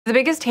The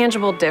biggest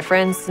tangible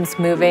difference since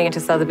moving into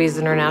Sotheby's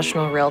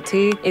International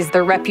Realty is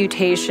their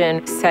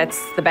reputation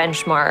sets the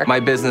benchmark. My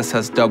business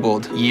has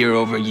doubled year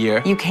over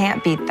year. You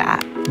can't beat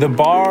that. The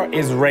bar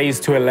is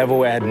raised to a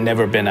level it had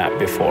never been at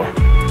before.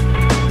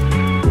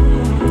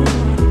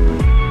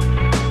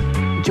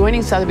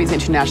 Joining Sotheby's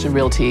International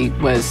Realty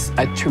was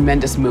a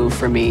tremendous move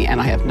for me, and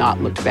I have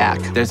not looked back.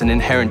 There's an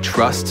inherent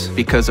trust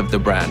because of the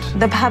brand.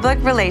 The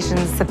public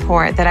relations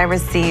support that I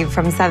receive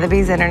from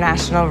Sotheby's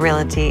International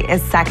Realty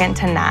is second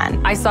to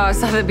none. I saw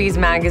Sotheby's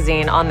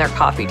magazine on their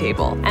coffee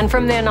table, and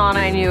from then on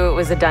I knew it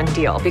was a done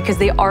deal because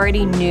they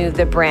already knew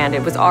the brand.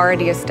 It was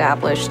already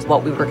established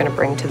what we were going to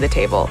bring to the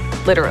table,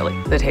 literally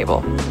the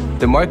table.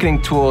 The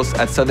marketing tools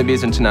at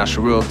Sotheby's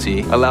International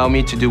Realty allow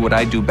me to do what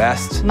I do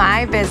best.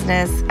 My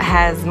business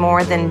has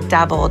more than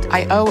doubled.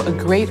 I owe a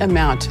great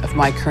amount of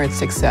my current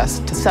success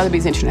to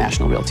Sotheby's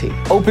International Realty.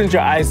 Opens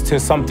your eyes to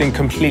something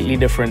completely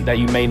different that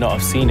you may not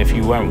have seen if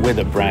you weren't with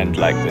a brand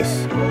like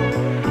this.